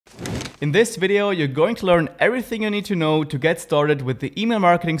In this video, you're going to learn everything you need to know to get started with the email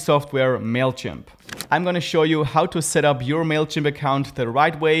marketing software Mailchimp. I'm going to show you how to set up your Mailchimp account the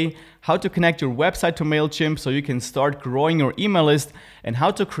right way, how to connect your website to Mailchimp so you can start growing your email list, and how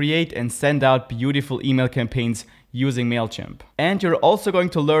to create and send out beautiful email campaigns using Mailchimp. And you're also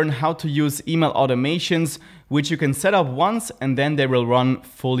going to learn how to use email automations, which you can set up once and then they will run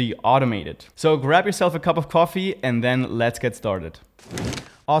fully automated. So grab yourself a cup of coffee and then let's get started.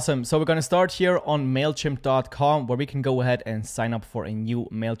 Awesome. So we're going to start here on Mailchimp.com where we can go ahead and sign up for a new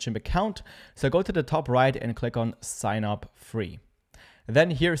Mailchimp account. So go to the top right and click on sign up free.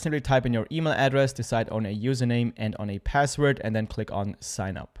 Then here simply type in your email address, decide on a username and on a password, and then click on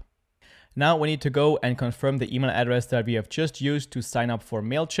sign up. Now we need to go and confirm the email address that we have just used to sign up for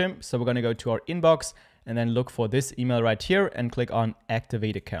Mailchimp. So we're going to go to our inbox and then look for this email right here and click on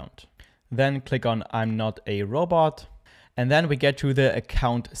activate account. Then click on I'm not a robot. And then we get to the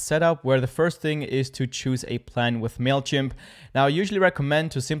account setup where the first thing is to choose a plan with Mailchimp. Now I usually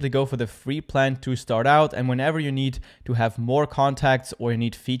recommend to simply go for the free plan to start out, and whenever you need to have more contacts or you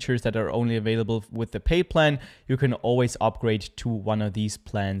need features that are only available with the paid plan, you can always upgrade to one of these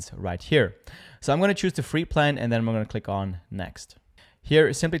plans right here. So I'm going to choose the free plan and then I'm going to click on next.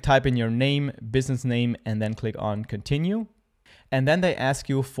 Here simply type in your name, business name, and then click on continue. And then they ask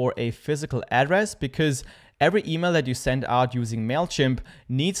you for a physical address because every email that you send out using Mailchimp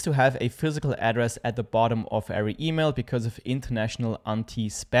needs to have a physical address at the bottom of every email because of international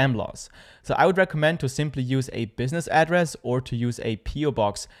anti-spam laws. So I would recommend to simply use a business address or to use a PO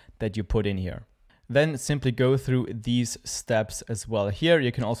box that you put in here. Then simply go through these steps as well. Here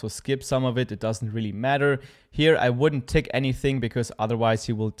you can also skip some of it. It doesn't really matter. Here I wouldn't tick anything because otherwise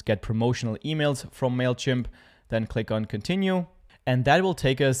you will get promotional emails from Mailchimp. Then click on continue. And that will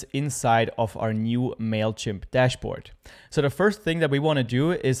take us inside of our new Mailchimp dashboard. So the first thing that we want to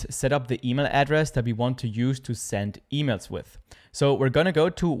do is set up the email address that we want to use to send emails with. So we're going to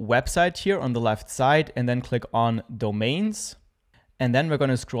go to website here on the left side and then click on domains. And then we're going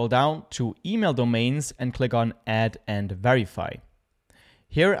to scroll down to email domains and click on add and verify.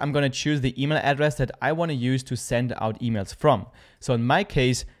 Here I'm going to choose the email address that I want to use to send out emails from. So in my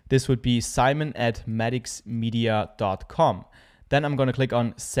case, this would be simon@madixmedia.com. Then I'm going to click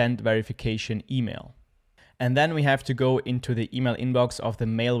on send verification email. And then we have to go into the email inbox of the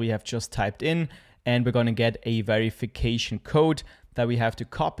mail we have just typed in, and we're going to get a verification code that we have to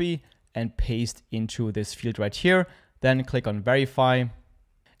copy and paste into this field right here. Then click on verify.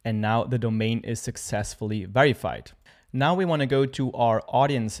 And now the domain is successfully verified. Now we want to go to our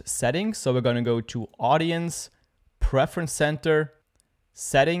audience settings. So we're going to go to audience, preference center,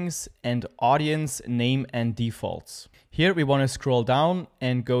 settings, and audience name and defaults. Here we want to scroll down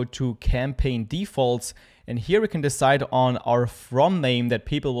and go to campaign defaults, and here we can decide on our from name that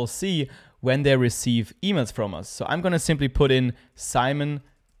people will see when they receive emails from us. So I'm going to simply put in Simon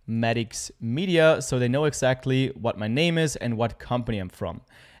Madix Media so they know exactly what my name is and what company I'm from.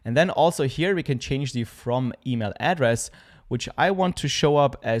 And then also here we can change the from email address, which I want to show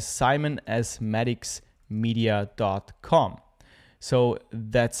up as simon@madixmedia.com. So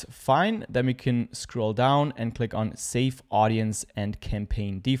that's fine. Then we can scroll down and click on Save Audience and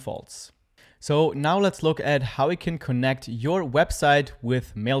Campaign Defaults. So now let's look at how we can connect your website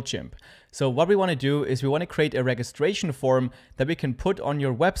with Mailchimp. So what we want to do is we want to create a registration form that we can put on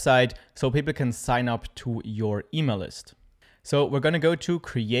your website so people can sign up to your email list. So we're going to go to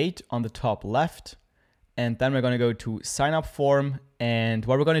Create on the top left. And then we're going to go to sign up form. And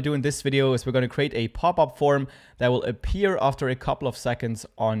what we're going to do in this video is we're going to create a pop-up form that will appear after a couple of seconds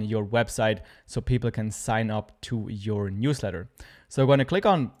on your website so people can sign up to your newsletter. So we're going to click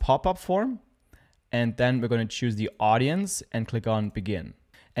on pop-up form, and then we're going to choose the audience and click on begin.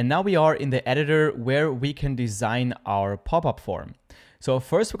 And now we are in the editor where we can design our pop-up form. So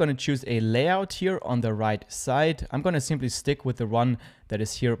first we're going to choose a layout here on the right side. I'm going to simply stick with the one that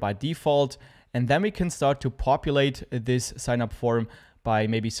is here by default. And then we can start to populate this sign up form by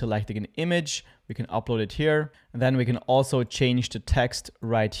maybe selecting an image. We can upload it here. And then we can also change the text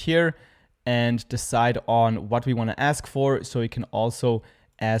right here and decide on what we want to ask for. So we can also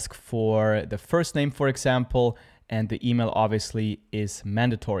ask for the first name, for example, and the email obviously is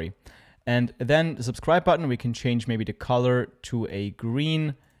mandatory. And then the subscribe button, we can change maybe the color to a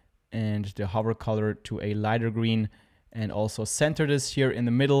green and the hover color to a lighter green, and also center this here in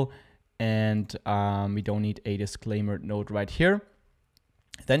the middle. And we don't need a disclaimer note right here.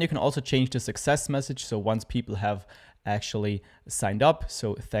 Then you can also change the success message. So once people have actually signed up,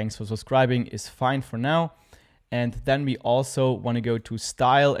 so thanks for subscribing is fine for now. And then we also want to go to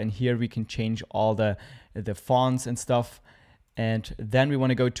style, and here we can change all the fonts and stuff. And then we want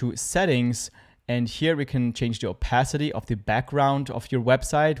to go to settings, and here we can change the opacity of the background of your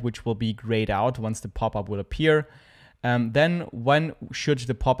website, which will be grayed out once the pop-up will appear. Then when should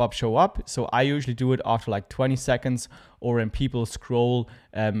the pop-up show up? So I usually do it after like 20 seconds or when people scroll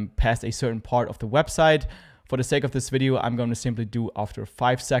past a certain part of the website. For the sake of this video, I'm going to simply do after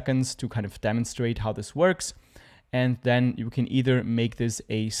 5 seconds to kind of demonstrate how this works. And then you can either make this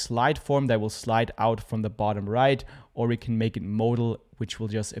a slide form that will slide out from the bottom right, or we can make it modal, which will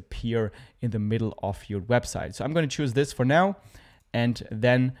just appear in the middle of your website. So I'm going to choose this for now. And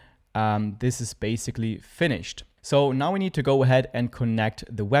then this is basically finished. So now we need to go ahead and connect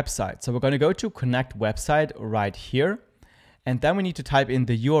the website. So we're going to go to connect website right here. And then we need to type in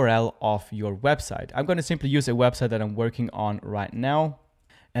the URL of your website. I'm going to simply use a website that I'm working on right now,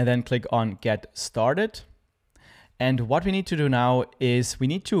 and then click on get started. And what we need to do now is we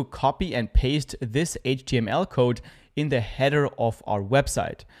need to copy and paste this HTML code in the header of our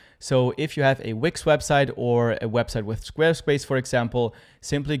website. So if you have a Wix website or a website with Squarespace, for example,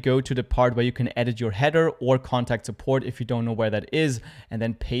 simply go to the part where you can edit your header or contact support if you don't know where that is, and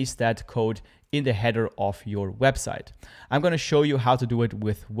then paste that code in the header of your website. I'm going to show you how to do it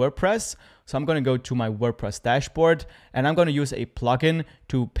with WordPress. So I'm going to go to my WordPress dashboard, and I'm going to use a plugin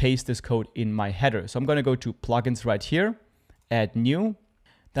to paste this code in my header. So I'm going to go to plugins right here, add new.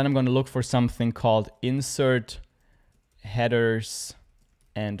 Then I'm going to look for something called insert headers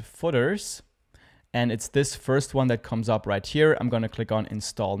and footers. And it's this first one that comes up right here. I'm going to click on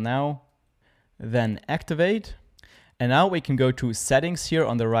install now, then activate. And now we can go to settings here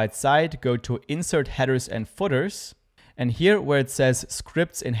on the right side, go to insert headers and footers. And here where it says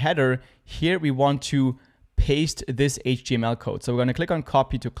scripts in header, here we want to paste this HTML code. So we're going to click on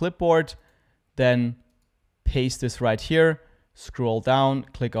copy to clipboard, then paste this right here, scroll down,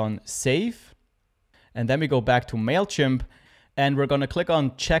 click on save. And then we go back to Mailchimp, and we're going to click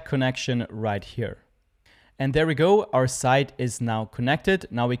on check connection right here. And there we go. Our site is now connected.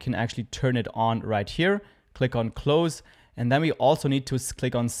 Now we can actually turn it on right here. Click on close, and then we also need to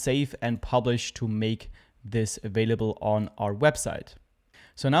click on save and publish to make this available on our website.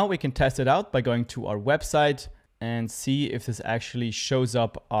 So now we can test it out by going to our website and see if this actually shows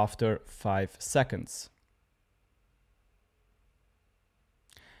up after 5 seconds.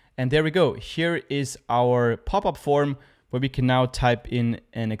 And there we go. Here is our pop-up form where we can now type in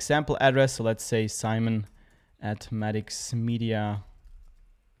an example address. So let's say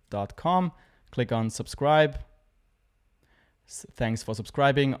simon@madixmedia.com. Click on subscribe. Thanks for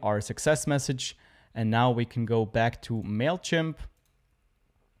subscribing, our success message. And now we can go back to Mailchimp,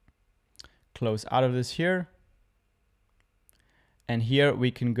 close out of this here. And here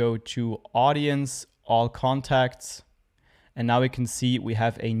we can go to audience, all contacts. And now we can see we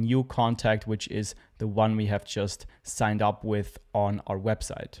have a new contact, which is the one we have just signed up with on our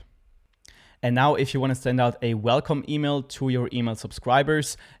website. And now if you want to send out a welcome email to your email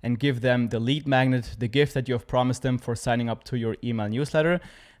subscribers and give them the lead magnet, the gift that you have promised them for signing up to your email newsletter,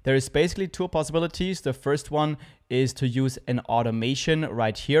 there is basically 2 possibilities. The first one is to use an automation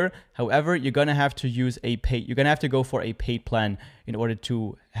right here. However, you're going to have to use you're going to have to go for a paid plan in order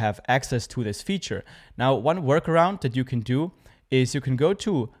to have access to this feature. Now, one workaround that you can do is you can go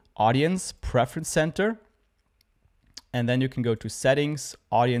to Audience Preference Center, and then you can go to Settings,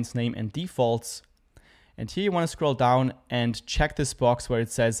 Audience Name and Defaults. And here you want to scroll down and check this box where it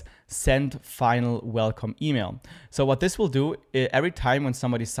says Send Final Welcome Email. So what this will do, every time when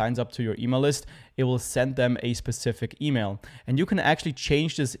somebody signs up to your email list, it will send them a specific email. And you can actually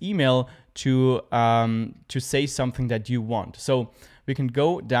change this email to say something that you want. So we can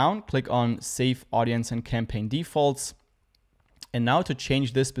go down, click on Save Audience and Campaign Defaults. And now to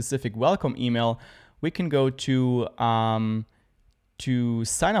change this specific welcome email, we can go to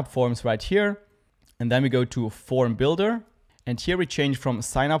sign up forms right here. And then we go to Form Builder. And here we change from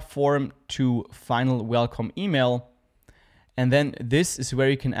sign up form to final welcome email. And then this is where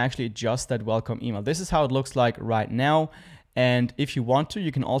you can actually adjust that welcome email. This is how it looks like right now. And if you want to,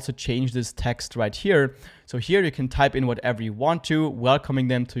 you can also change this text right here. So here you can type in whatever you want to, welcoming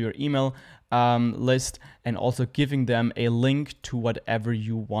them to your email list, and also giving them a link to whatever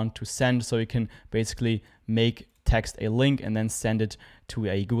you want to send. So you can basically make text a link and then send it to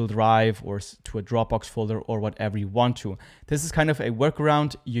a Google Drive or to a Dropbox folder or whatever you want to. This is kind of a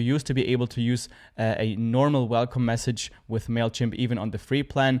workaround. You used to be able to use a normal welcome message with Mailchimp even on the free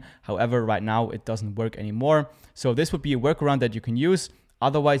plan. However, right now it doesn't work anymore. So this would be a workaround that you can use.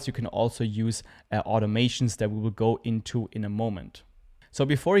 Otherwise, you can also use automations that we will go into in a moment. So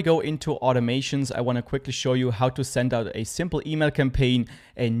before we go into automations, I want to quickly show you how to send out a simple email campaign,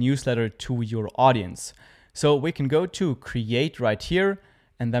 a newsletter to your audience. So we can go to create right here,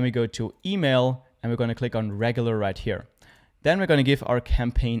 and then we go to email, and we're going to click on regular right here. Then we're going to give our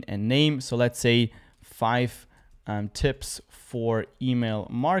campaign a name. So let's say 5 tips for email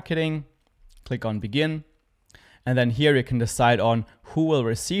marketing. Click on begin. And then here you can decide on who will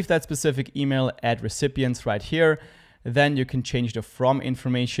receive that specific email, add recipients right here. Then you can change the from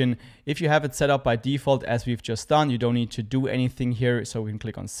information. If you have it set up by default, as we've just done, you don't need to do anything here. So we can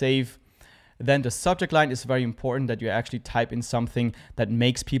click on save. Then the subject line is very important, that you actually type in something that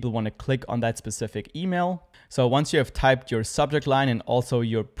makes people want to click on that specific email. So once you have typed your subject line and also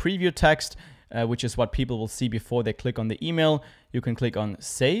your preview text, which is what people will see before they click on the email, you can click on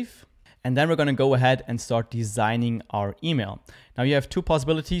save. And then we're going to go ahead and start designing our email. Now you have 2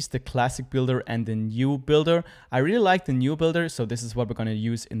 possibilities, the classic builder and the new builder. I really like the new builder, so this is what we're going to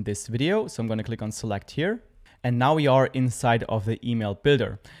use in this video. So I'm going to click on select here. And now we are inside of the email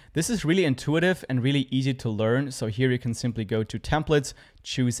builder. This is really intuitive and really easy to learn. So here you can simply go to templates,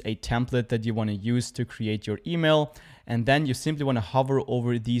 choose a template that you want to use to create your email. And then you simply want to hover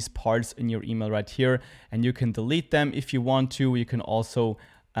over these parts in your email right here. And you can delete them if you want to. You can also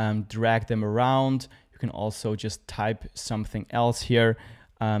drag them around. You can also just type something else here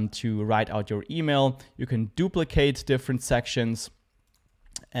to write out your email. You can duplicate different sections.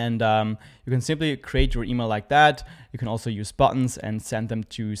 And you can simply create your email like that. You can also use buttons and send them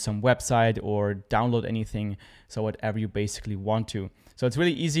to some website or download anything. So whatever you basically want to. So it's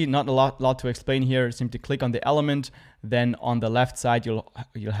really easy, not a lot to explain here. Simply click on the element. Then on the left side, you'll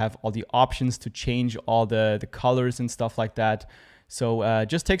have all the options to change all the colors and stuff like that. So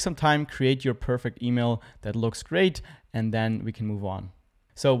just take some time, create your perfect email that looks great, and then we can move on.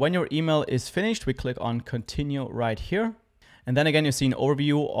 So when your email is finished, we click on continue right here. And then again, you see an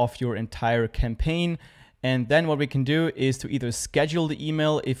overview of your entire campaign. And then what we can do is to either schedule the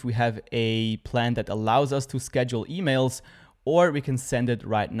email if we have a plan that allows us to schedule emails, or we can send it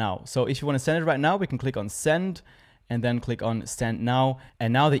right now. So if you want to send it right now, we can click on send and then click on send now.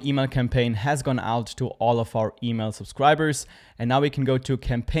 And now the email campaign has gone out to all of our email subscribers. And now we can go to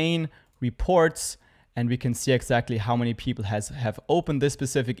campaign reports, and we can see exactly how many people have opened this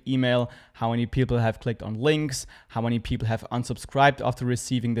specific email, how many people have clicked on links, how many people have unsubscribed after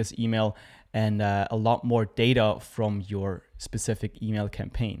receiving this email, and a lot more data from your specific email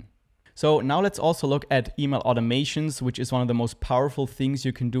campaign. So now let's also look at email automations, which is one of the most powerful things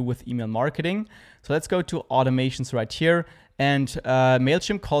you can do with email marketing. So let's go to automations right here. And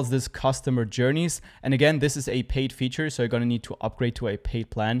Mailchimp calls this customer journeys. And again, this is a paid feature, so you're going to need to upgrade to a paid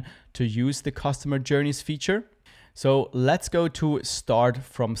plan to use the customer journeys feature. So let's go to start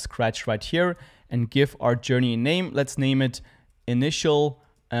from scratch right here and give our journey a name. Let's name it initial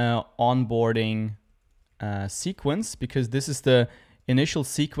onboarding sequence, because this is the initial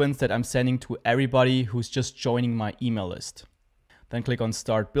sequence that I'm sending to everybody who's just joining my email list. Then click on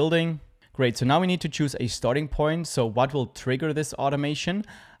start building. Great, so now we need to choose a starting point. So what will trigger this automation?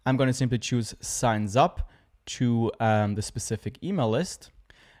 I'm going to simply choose signs up to the specific email list.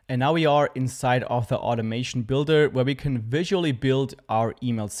 And now we are inside of the automation builder where we can visually build our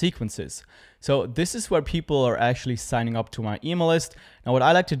email sequences. So this is where people are actually signing up to my email list. Now what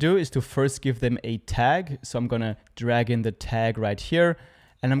I like to do is to first give them a tag. So I'm going to drag in the tag right here,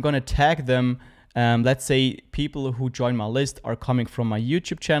 and I'm going to tag them. Let's say people who join my list are coming from my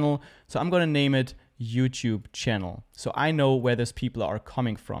YouTube channel. So I'm going to name it YouTube channel. So I know where those people are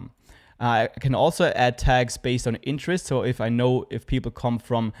coming from. I can also add tags based on interest. So if I know if people come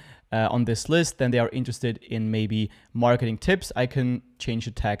from on this list, then they are interested in maybe marketing tips, I can change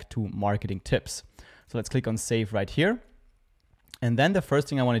the tag to marketing tips. So let's click on save right here. And then the first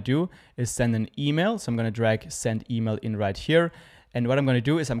thing I want to do is send an email. So I'm going to drag send email in right here. And what I'm going to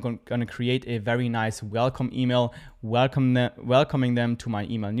do is I'm going to create a very nice welcome email, welcoming them to my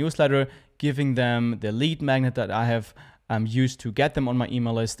email newsletter, giving them the lead magnet that I have used to get them on my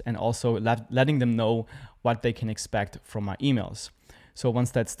email list, and also letting them know what they can expect from my emails. So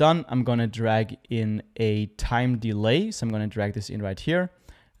once that's done, I'm going to drag in a time delay. So I'm going to drag this in right here.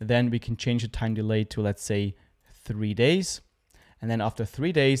 Then we can change the time delay to, let's say, 3 days. And then after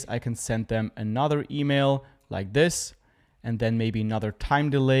 3 days, I can send them another email like this. And then maybe another time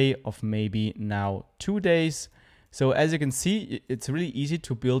delay of maybe now 2 days. So as you can see, it's really easy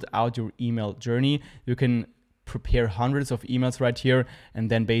to build out your email journey. You can prepare hundreds of emails right here and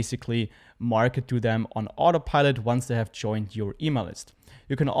then basically market to them on autopilot once they have joined your email list.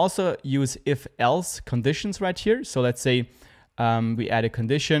 You can also use if-else conditions right here. So let's say we add a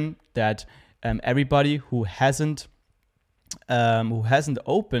condition that everybody who hasn't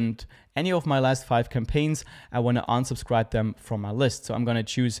opened any of my last 5 campaigns, I want to unsubscribe them from my list. So I'm going to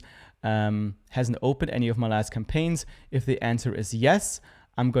choose hasn't opened any of my last campaigns? If the answer is yes,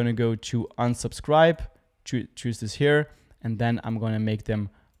 I'm going to go to unsubscribe, choose this here, and then I'm going to make them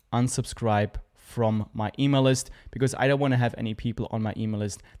unsubscribe from my email list, because I don't want to have any people on my email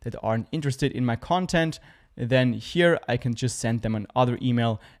list that aren't interested in my content. Then here I can just send them another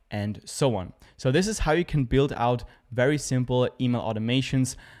email and so on. So this is how you can build out very simple email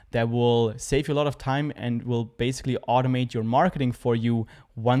automations that will save you a lot of time and will basically automate your marketing for you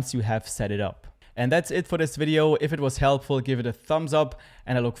once you have set it up. And that's it for this video. If it was helpful, give it a thumbs up,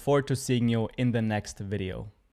 and I look forward to seeing you in the next video.